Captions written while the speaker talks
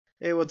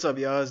Hey, what's up,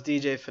 y'all? It's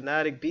DJ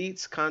Phanatic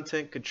Beats,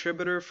 content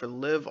contributor for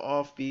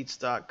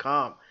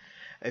liveoffbeats.com.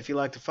 If you'd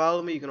like to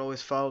follow me, you can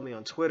always follow me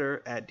on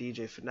Twitter at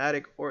DJ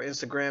Phanatic or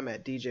Instagram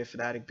at DJ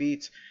Phanatic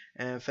Beats.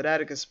 And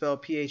Phanatic is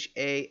spelled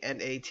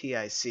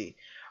Phanatic.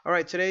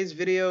 Alright, today's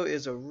video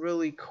is a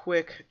really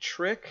quick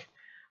trick,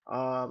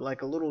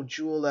 like a little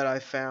jewel that I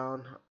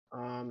found.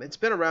 It's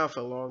been around for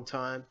a long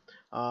time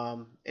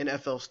in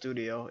FL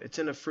Studio. It's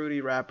in a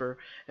Fruity wrapper,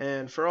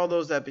 and for all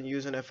those that have been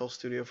using FL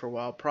Studio for a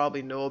while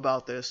probably know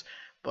about this,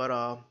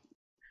 but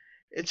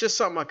it's just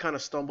something I kind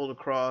of stumbled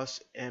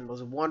across and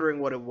was wondering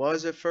what it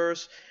was at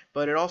first.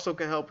 But it also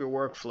can help your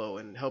workflow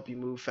and help you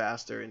move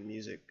faster in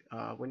music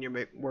when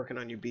you're working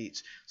on your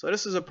beats. So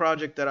this is a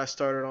project that I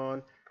started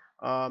on.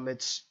 I'll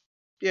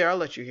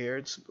let you hear.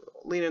 It's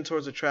leaning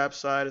towards the trap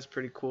side. It's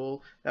pretty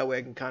cool. That way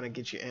I can kind of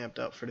get you amped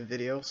up for the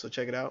video. So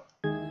check it out.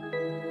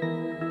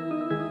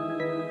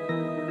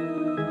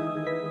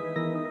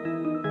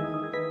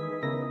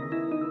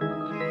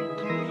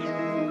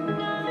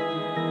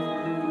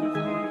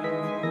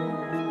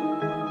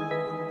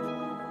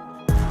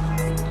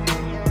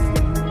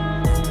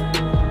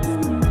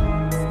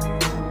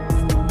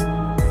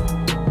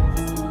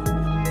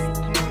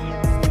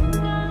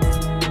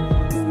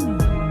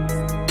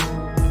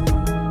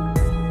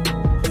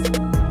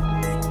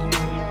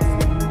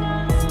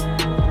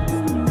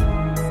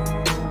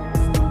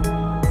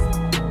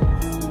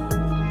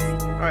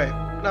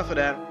 Enough of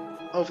that.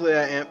 Hopefully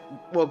that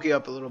woke you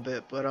up a little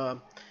bit, but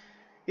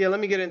yeah, let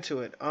me get into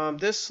it.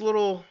 This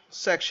little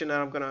section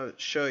that I'm gonna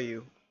show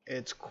you,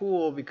 it's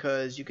cool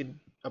because you can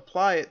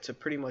apply it to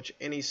pretty much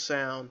any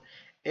sound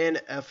in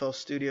FL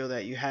Studio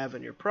that you have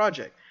in your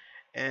project,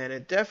 and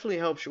it definitely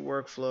helps your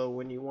workflow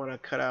when you want to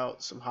cut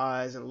out some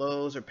highs and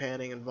lows or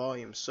panning and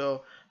volume.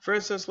 So for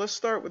instance, let's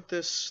start with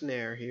this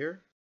snare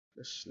here.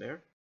 This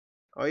snare,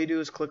 all you do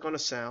is click on a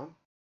sound.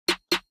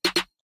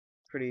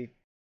 Pretty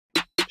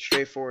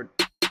straightforward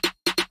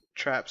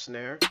trap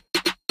snare,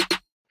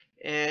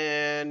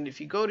 and if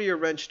you go to your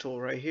wrench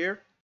tool right here,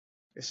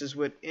 this is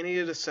with any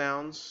of the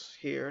sounds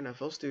here in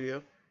FL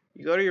Studio.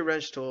 You go to your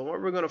wrench tool, and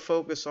what we're going to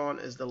focus on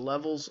is the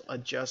levels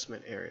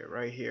adjustment area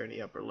right here in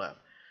the upper left.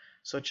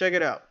 So check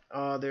it out.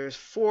 There's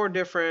 4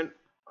 different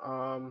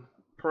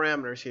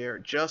parameters here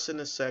just in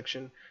this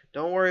section.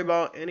 Don't worry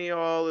about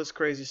all this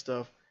crazy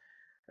stuff.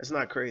 It's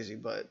not crazy,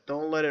 but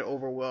don't let it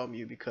overwhelm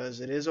you,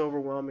 because it is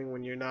overwhelming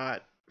when you're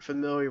not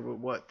familiar with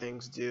what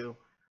things do.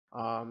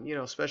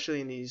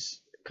 Especially in these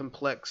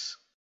complex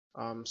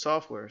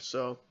software.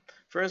 So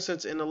for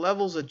instance, in the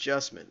levels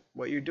adjustment,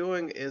 what you're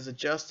doing is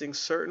adjusting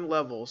certain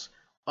levels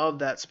of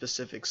that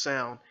specific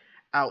sound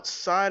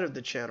outside of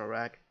the channel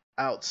rack,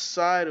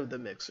 outside of the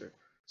mixer.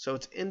 So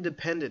it's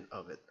independent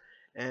of it.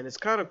 And it's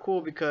kind of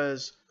cool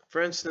because,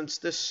 for instance,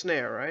 this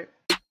snare, right?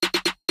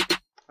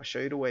 I'll show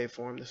you the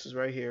waveform. This is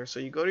right here.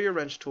 So you go to your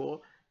wrench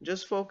tool,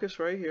 just focus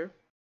right here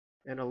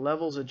in a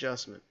levels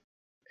adjustment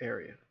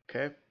area,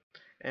 okay?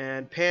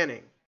 And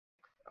panning,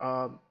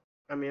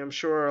 I'm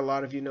sure a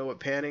lot of you know what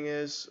panning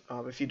is.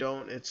 If you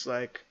don't, it's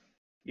like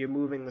you're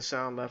moving the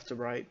sound left to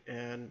right,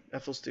 and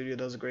FL Studio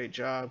does a great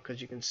job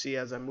because you can see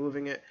as I'm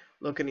moving it,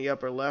 look in the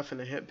upper left in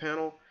the hit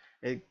panel,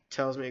 it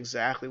tells me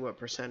exactly what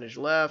percentage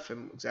left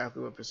and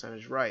exactly what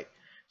percentage right.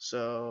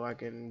 So I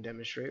can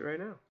demonstrate right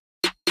now.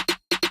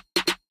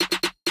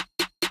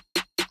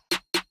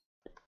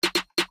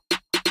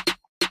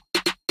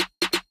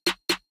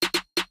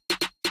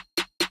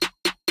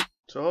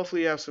 So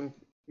hopefully you have some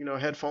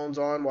headphones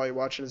on while you're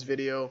watching this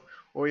video,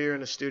 or you're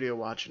in the studio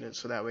watching it,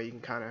 so that way you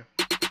can kind of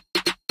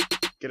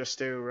get a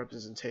stereo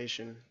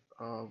representation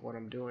of what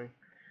I'm doing.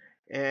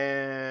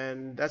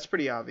 And that's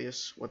pretty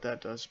obvious what that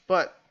does.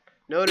 But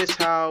notice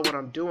how when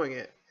I'm doing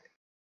it,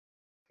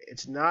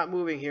 it's not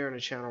moving here in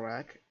the channel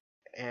rack,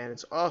 and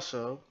it's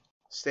also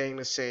staying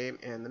the same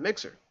in the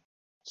mixer.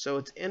 So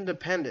it's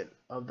independent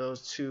of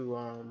those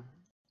two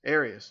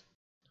areas.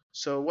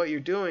 So what you're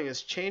doing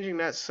is changing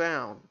that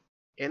sound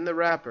in the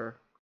wrapper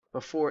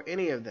before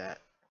any of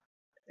that,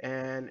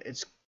 and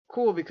it's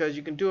cool because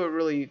you can do it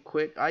really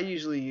quick. I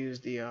usually use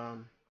the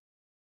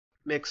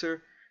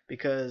mixer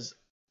because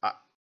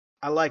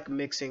I like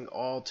mixing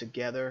all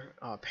together,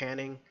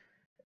 panning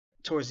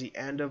towards the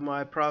end of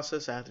my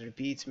process after the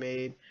beat's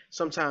made.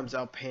 Sometimes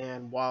I'll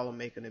pan while I'm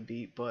making a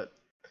beat, but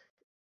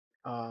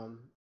to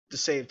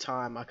save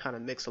time I kind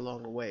of mix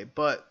along the way.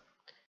 But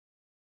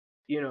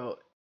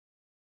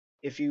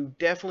if you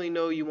definitely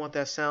know you want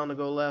that sound to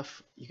go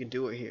left, you can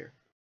do it here,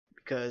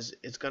 because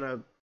it's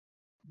gonna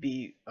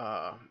be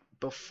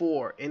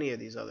before any of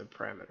these other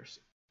parameters.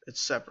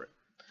 It's separate.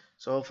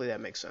 So hopefully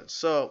that makes sense.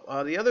 So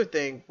the other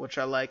thing which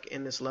I like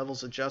in this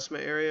levels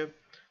adjustment area,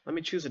 let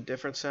me choose a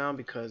different sound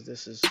because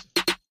this is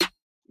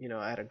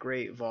at a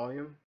great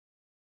volume.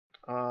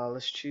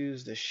 Let's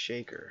choose the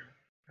shaker.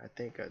 I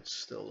think it's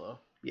still low.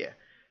 Yeah.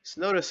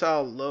 So notice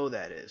how low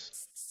that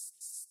is.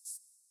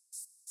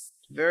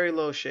 Very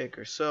low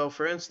shaker. So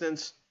for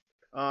instance,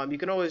 you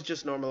can always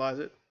just normalize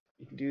it.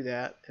 You can do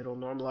that. It'll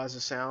normalize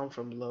the sound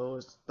from low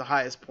as the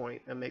highest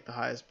point and make the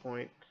highest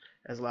point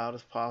as loud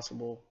as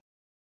possible.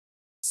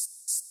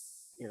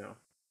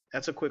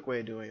 that's a quick way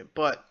of doing it.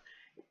 But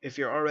if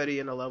you're already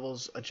in the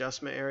levels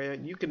adjustment area,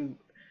 you can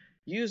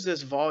use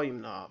this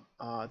volume knob.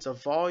 It's a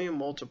volume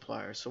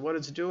multiplier. So what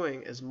it's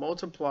doing is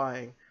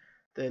multiplying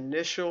the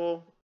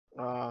initial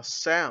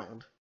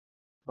sound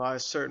by a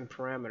certain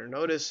parameter.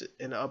 Notice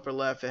in the upper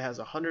left it has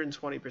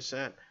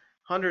 120%,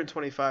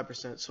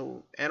 125%,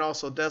 so, and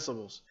also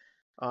decibels.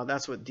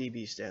 That's what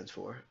dB stands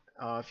for.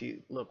 If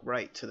you look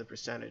right to the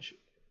percentage,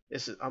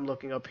 I'm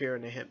looking up here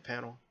in the hint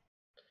panel.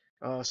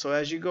 So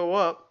as you go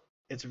up,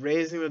 it's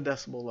raising the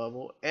decibel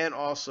level, and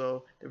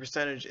also the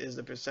percentage is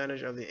the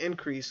percentage of the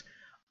increase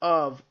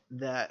of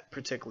that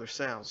particular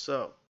sound.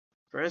 So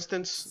for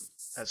instance,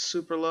 at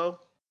super low,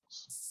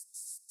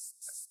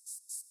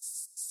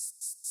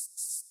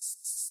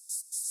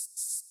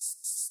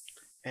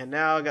 and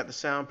now I got the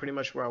sound pretty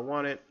much where I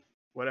want it,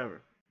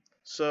 whatever.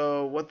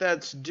 So what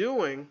that's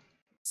doing,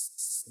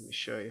 let me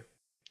show you.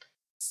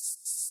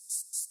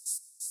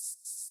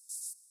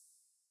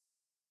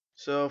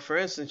 So for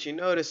instance, you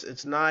notice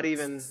it's not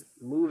even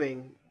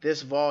moving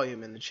this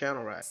volume in the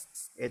channel rack.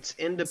 It's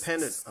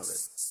independent of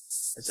it.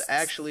 It's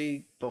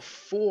actually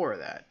before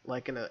that,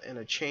 like in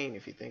a chain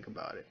if you think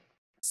about it.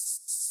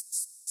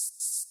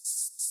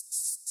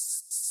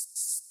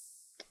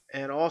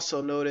 And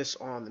also notice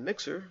on the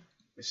mixer,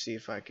 let's see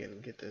if I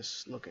can get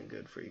this looking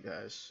good for you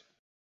guys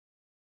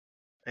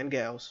and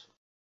gals.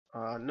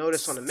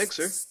 Notice on the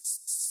mixer,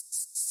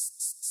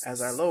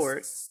 as I lower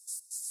it,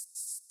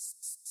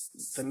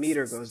 the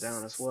meter goes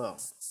down as well,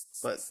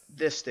 but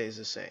this stays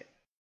the same.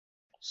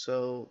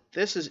 So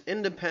this is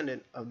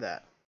independent of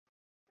that.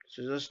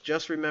 So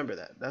just remember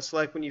that. That's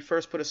like when you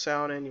first put a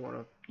sound in, you want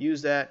to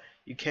use that.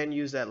 You can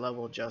use that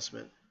level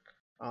adjustment,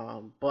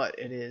 but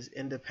it is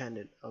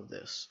independent of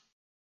this.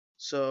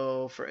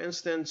 So for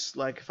instance,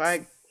 like if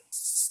let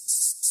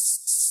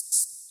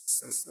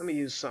me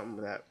use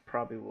something that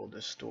probably will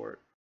distort.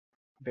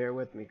 Bear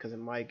with me because it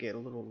might get a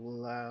little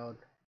loud.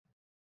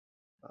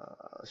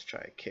 Let's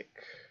try a kick.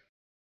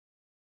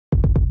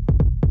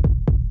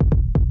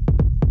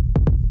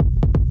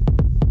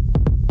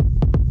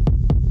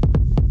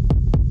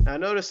 Now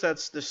notice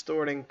that's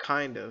distorting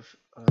kind of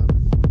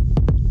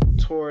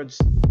towards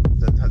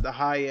the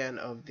high end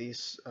of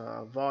these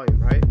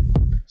volume, right?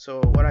 So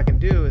what I can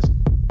do is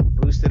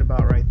boost it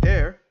about right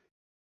there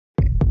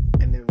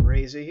and then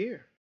raise it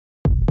here.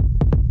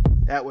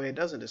 That way it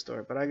doesn't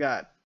distort, but I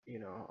got,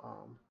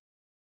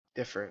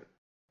 different,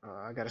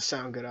 I got a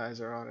sound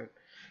goodizer on it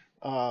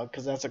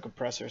because that's a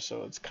compressor,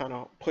 so it's kind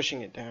of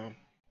pushing it down.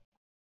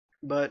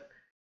 But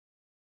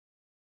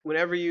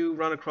whenever you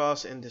run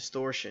across in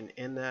distortion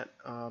in that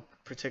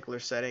particular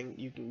setting,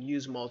 you can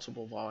use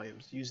multiple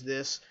volumes. Use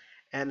this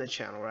and the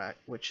channel rack,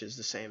 which is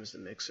the same as the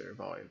mixer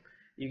volume.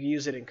 You can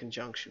use it in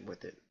conjunction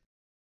with it,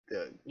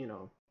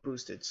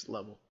 boost its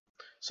level.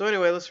 So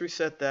anyway, let's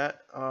reset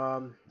that.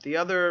 The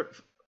other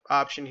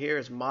option here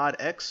is Mod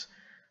X.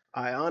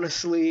 I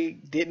honestly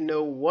didn't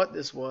know what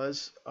this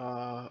was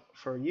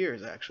for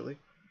years actually,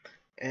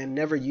 and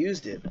never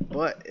used it,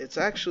 but it's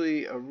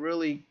actually a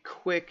really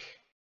quick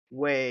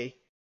way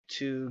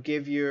to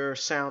give your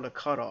sound a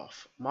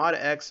cutoff. Mod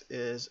X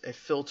is a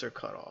filter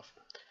cutoff.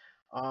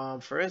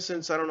 For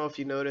instance, I don't know if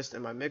you noticed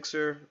in my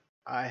mixer,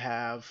 I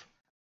have,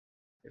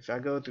 if I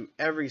go through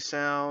every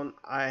sound,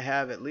 I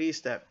have at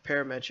least that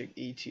parametric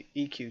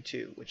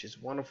EQ2, which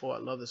is wonderful. I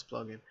love this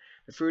plugin.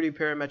 The Fruity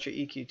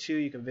parametric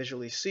EQ2, you can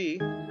visually see.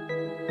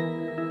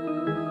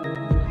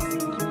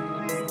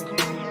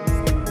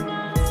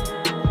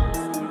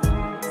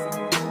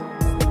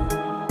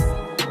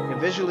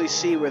 Visually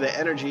see where the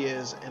energy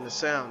is in the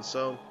sound.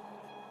 So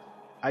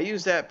I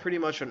use that pretty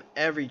much on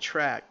every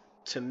track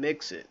to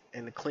mix it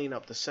and to clean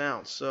up the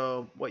sound.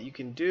 So what you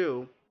can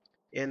do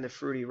in the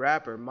Fruity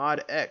wrapper,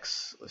 Mod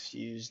X, let's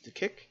use the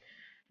kick.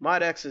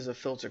 Mod X is a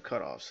filter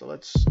cutoff. So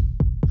let's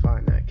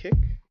find that kick.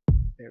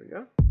 There we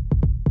go.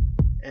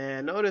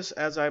 And notice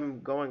as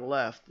I'm going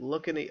left,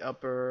 look in the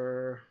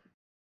upper,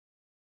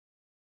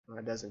 well,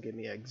 it doesn't give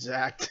me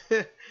exact.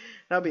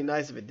 That'd be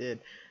nice if it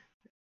did.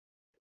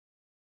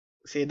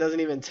 See, it doesn't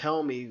even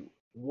tell me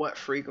what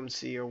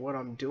frequency or what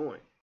I'm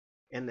doing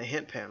in the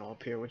hint panel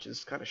up here, which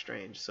is kind of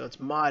strange. So it's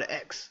Mod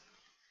X.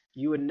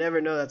 You would never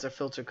know that's a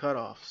filter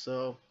cutoff.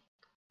 So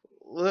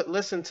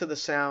listen to the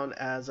sound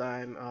as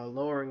I'm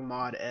lowering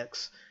Mod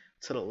X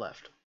to the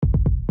left.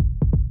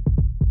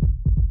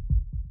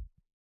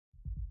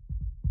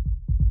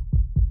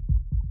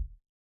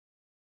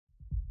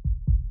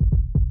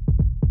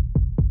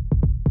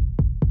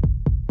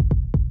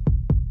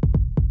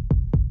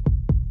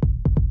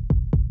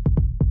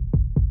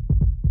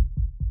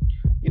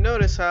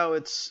 Notice how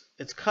it's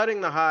cutting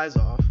the highs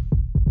off,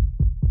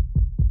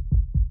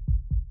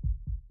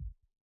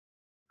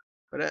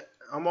 but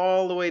I'm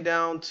all the way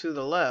down to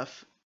the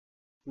left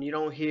and you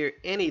don't hear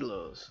any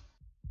lows.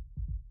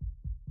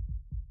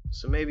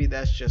 So maybe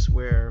that's just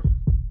where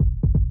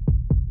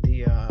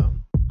the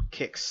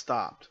kick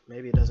stopped.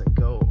 Maybe it doesn't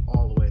go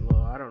all the way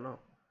low. I don't know.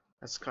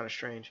 That's kind of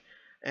strange.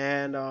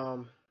 And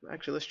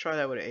actually let's try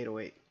that with an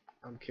 808.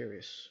 I'm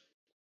curious.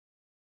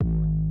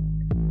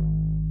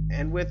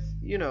 And with,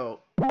 you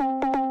know,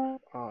 oh,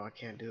 I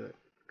can't do it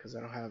because I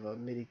don't have a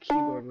MIDI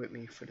keyboard with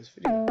me for this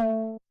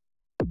video.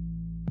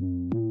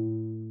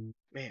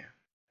 Man,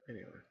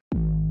 anyway,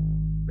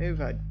 maybe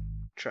if I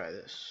try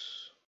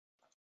this.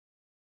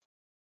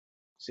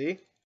 See?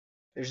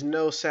 There's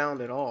no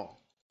sound at all,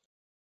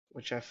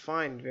 which I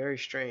find very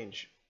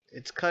strange.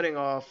 It's cutting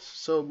off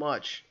so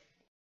much,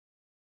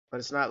 but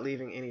it's not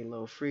leaving any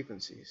low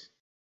frequencies.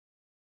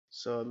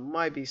 So it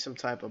might be some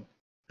type of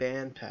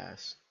band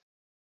pass.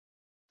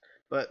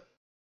 But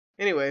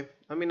anyway,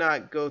 let me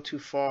not go too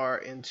far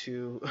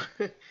into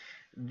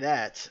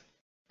that.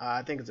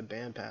 I think it's a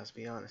bandpass, to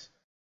be honest,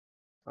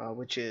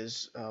 which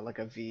is like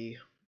a V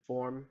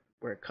form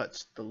where it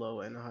cuts the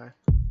low and the high.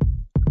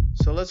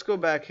 So let's go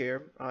back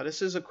here.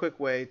 This is a quick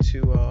way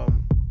to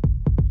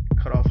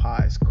cut off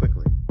highs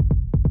quickly.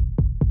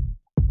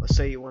 Let's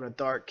say you want a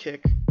dark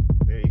kick.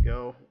 There you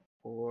go.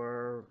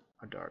 Or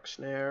a dark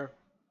snare.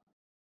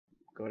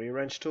 Go to your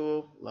wrench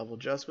tool, level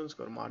adjustments,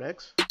 go to Mod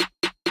X.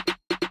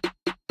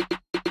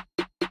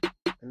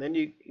 And then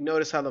you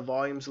notice how the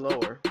volume's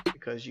lower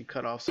because you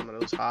cut off some of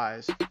those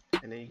highs,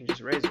 and then you can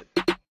just raise it.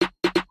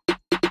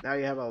 Now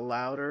you have a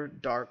louder,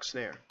 dark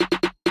snare.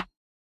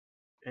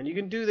 And you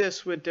can do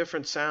this with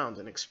different sounds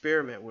and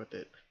experiment with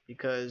it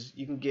because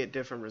you can get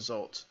different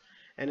results.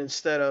 And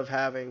instead of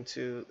having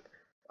to,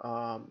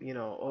 you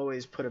know,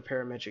 always put a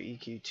parametric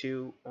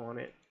EQ2 on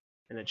it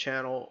in a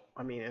channel,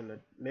 in the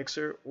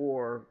mixer,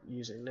 or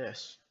using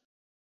this.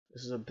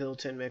 This is a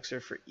built-in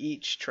mixer for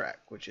each track,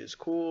 which is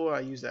cool. I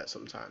use that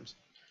sometimes.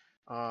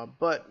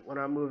 But when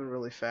I'm moving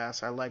really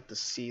fast, I like to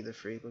see the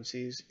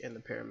frequencies in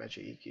the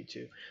parametric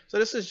EQ2. So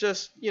this is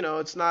just, you know,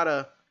 it's not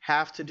a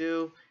have to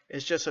do.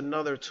 It's just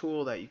another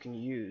tool that you can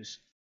use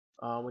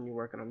when you're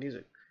working on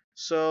music.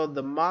 So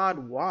the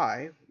Mod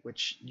Y,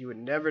 which you would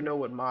never know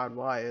what Mod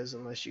Y is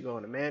unless you go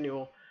in a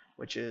manual,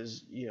 which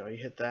is, you know, you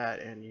hit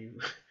that and you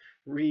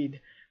read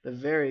the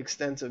very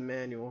extensive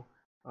manual,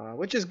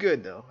 which is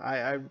good though.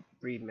 I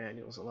read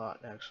manuals a lot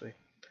actually.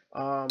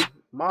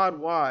 Mod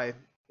Y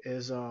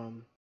is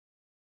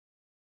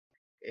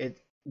it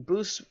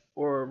boosts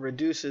or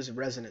reduces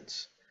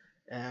resonance.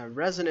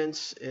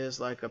 Resonance is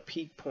like a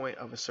peak point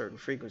of a certain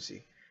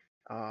frequency.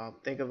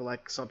 Think of it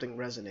like something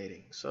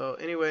resonating. So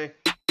anyway,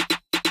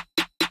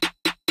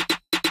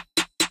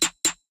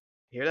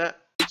 hear that?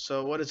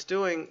 So what it's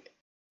doing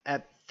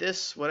at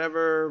this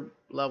whatever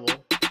level,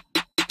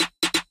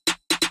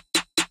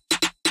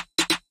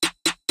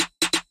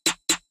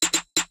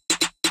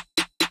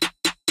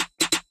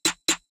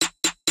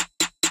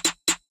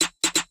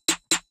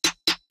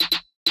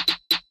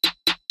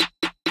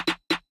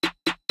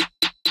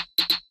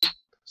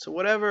 so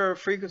whatever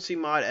frequency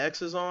Mod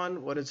X is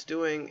on, what it's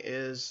doing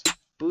is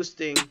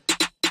boosting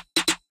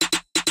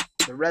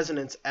the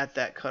resonance at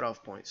that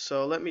cutoff point.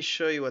 So let me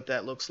show you what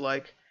that looks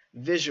like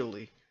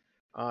visually,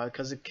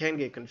 because it can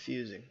get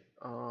confusing.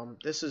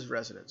 This is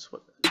resonance.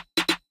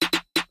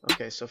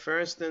 Okay, so for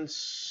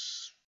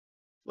instance,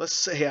 let's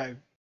say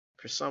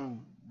for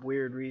some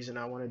weird reason,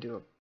 I want to do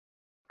a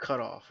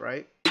cutoff,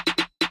 right?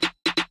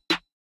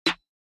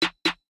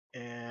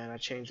 And I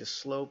change the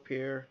slope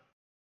here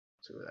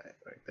to that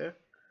right there.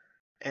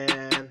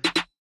 And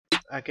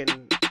I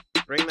can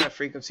bring that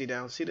frequency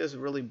down. See this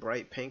really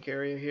bright pink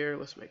area here?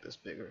 Let's make this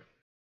bigger.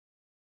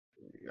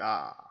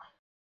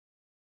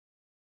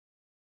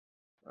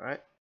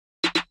 Alright.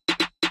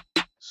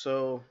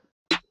 So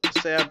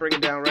let's say I bring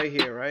it down right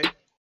here, right?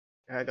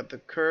 I got the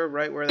curve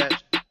right where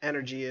that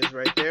energy is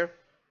right there.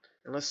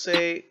 And let's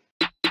say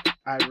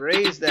I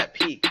raise that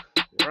peak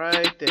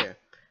right there.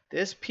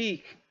 This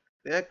peak,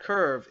 that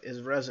curve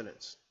is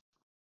resonance.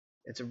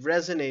 It's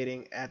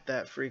resonating at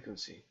that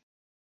frequency.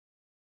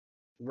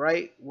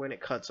 Right when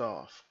it cuts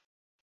off.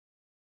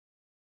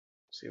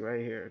 See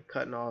right here,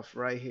 cutting off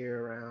right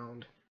here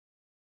around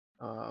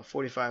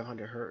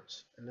 4,500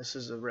 hertz, and this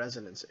is a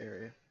resonance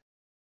area.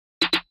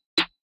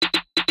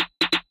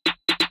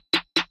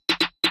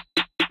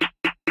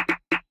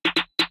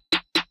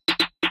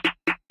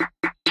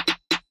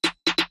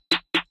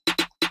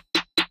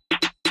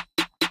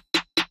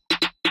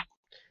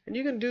 And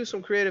you can do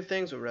some creative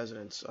things with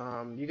resonance.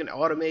 You can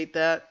automate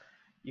that.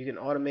 You can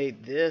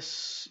automate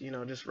this, you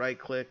know, just right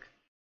click,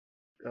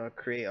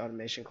 create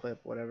automation clip,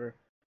 whatever.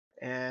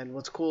 And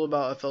what's cool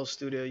about FL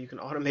Studio, you can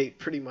automate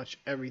pretty much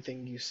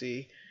everything you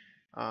see.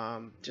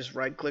 Just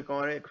right click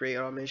on it, create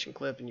automation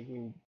clip, and you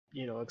can,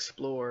 you know,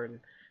 explore and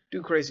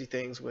do crazy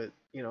things with,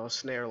 you know, a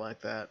snare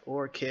like that,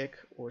 or a kick,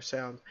 or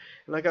sound.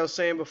 And like I was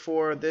saying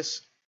before,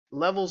 this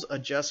levels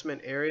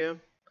adjustment area,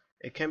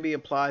 it can be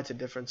applied to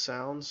different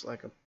sounds,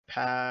 like a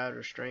pad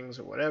or strings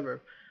or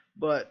whatever.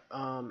 But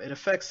it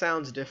affects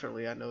sounds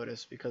differently, I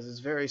noticed, because it's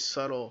very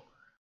subtle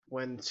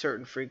when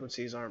certain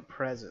frequencies aren't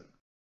present.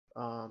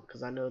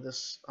 Because I know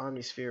this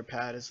Omnisphere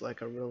pad is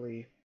like a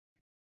really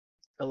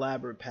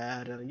elaborate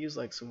pad, and I use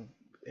like some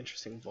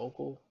interesting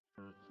vocal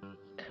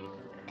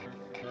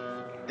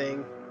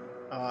thing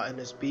in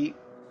this beat,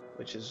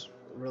 which is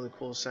a really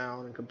cool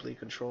sound and complete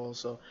control.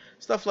 So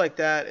stuff like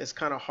that is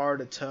kind of hard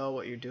to tell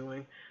what you're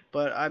doing.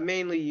 But I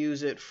mainly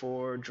use it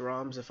for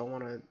drums if I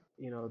want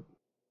to,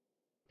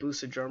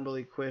 boost a drum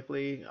really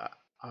quickly,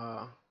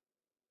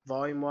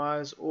 volume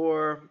wise,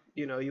 or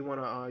you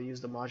want to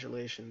use the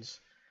modulations,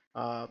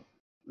 uh,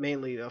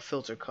 mainly a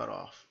filter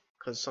cutoff,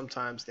 because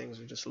sometimes things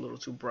are just a little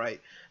too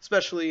bright,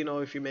 especially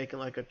if you're making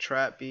like a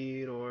trap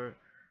beat, or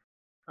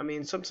I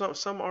mean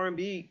some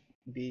R&B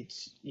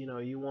beats,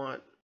 you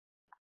want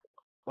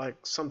like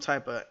some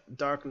type of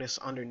darkness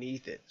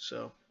underneath it.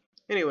 So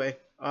anyway,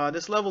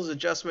 this levels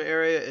adjustment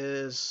area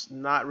is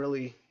not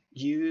really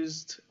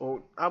used,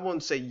 or I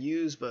wouldn't say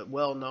used, but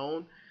well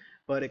known.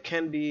 But it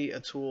can be a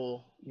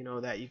tool,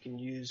 that you can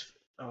use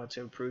to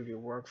improve your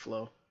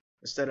workflow.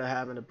 Instead of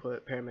having to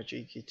put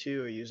parametric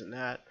EQ2 or using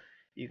that,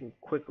 you can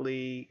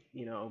quickly,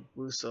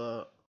 boost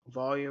a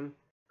volume.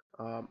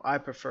 I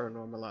prefer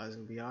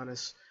normalizing, to be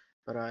honest,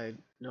 but I've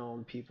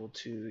known people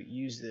to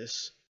use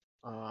this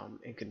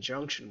in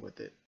conjunction with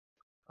it.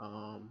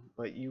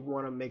 But you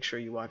want to make sure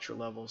you watch your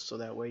levels so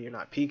that way you're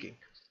not peaking.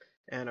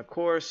 And of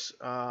course,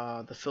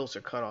 the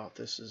filter cutoff.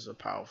 This is a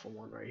powerful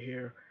one right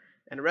here.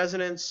 And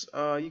resonance,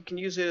 you can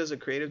use it as a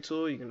creative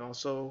tool. You can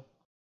also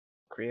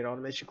create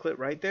automation clip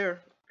right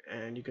there,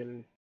 and you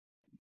can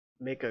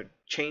make a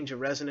change of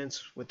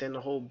resonance within the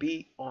whole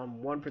beat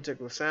on one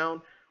particular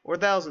sound or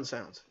 1,000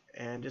 sounds,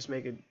 and just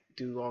make it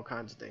do all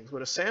kinds of things.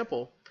 With a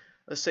sample,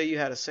 let's say you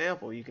had a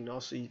sample, you can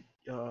also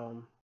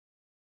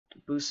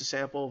boost the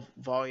sample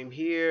volume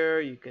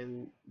here. You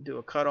can do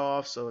a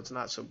cutoff so it's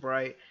not so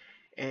bright,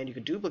 and you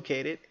can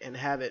duplicate it and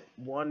have it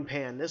one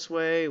pan this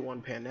way,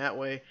 one pan that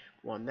way,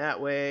 one that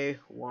way,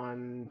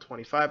 one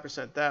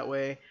 25% that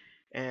way,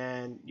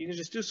 and you can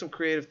just do some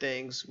creative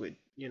things with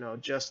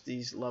just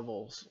these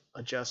levels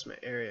adjustment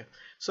area.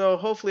 So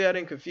hopefully I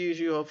didn't confuse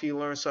you. Hopefully you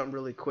learned something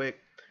really quick.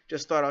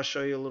 Just thought I'll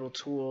show you a little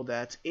tool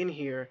that's in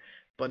here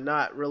but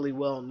not really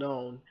well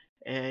known,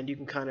 and you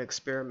can kind of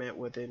experiment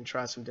with it and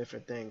try some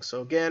different things.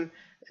 So again,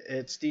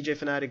 it's DJ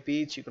Phanatic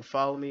Beats. You can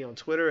follow me on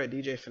Twitter at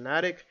DJ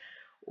Phanatic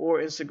or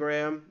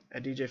Instagram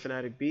at DJ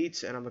Phanatic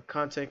Beats, and I'm a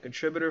content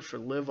contributor for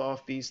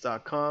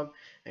liveoffbeats.com,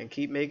 and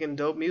keep making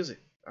dope music.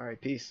 All right,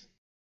 peace.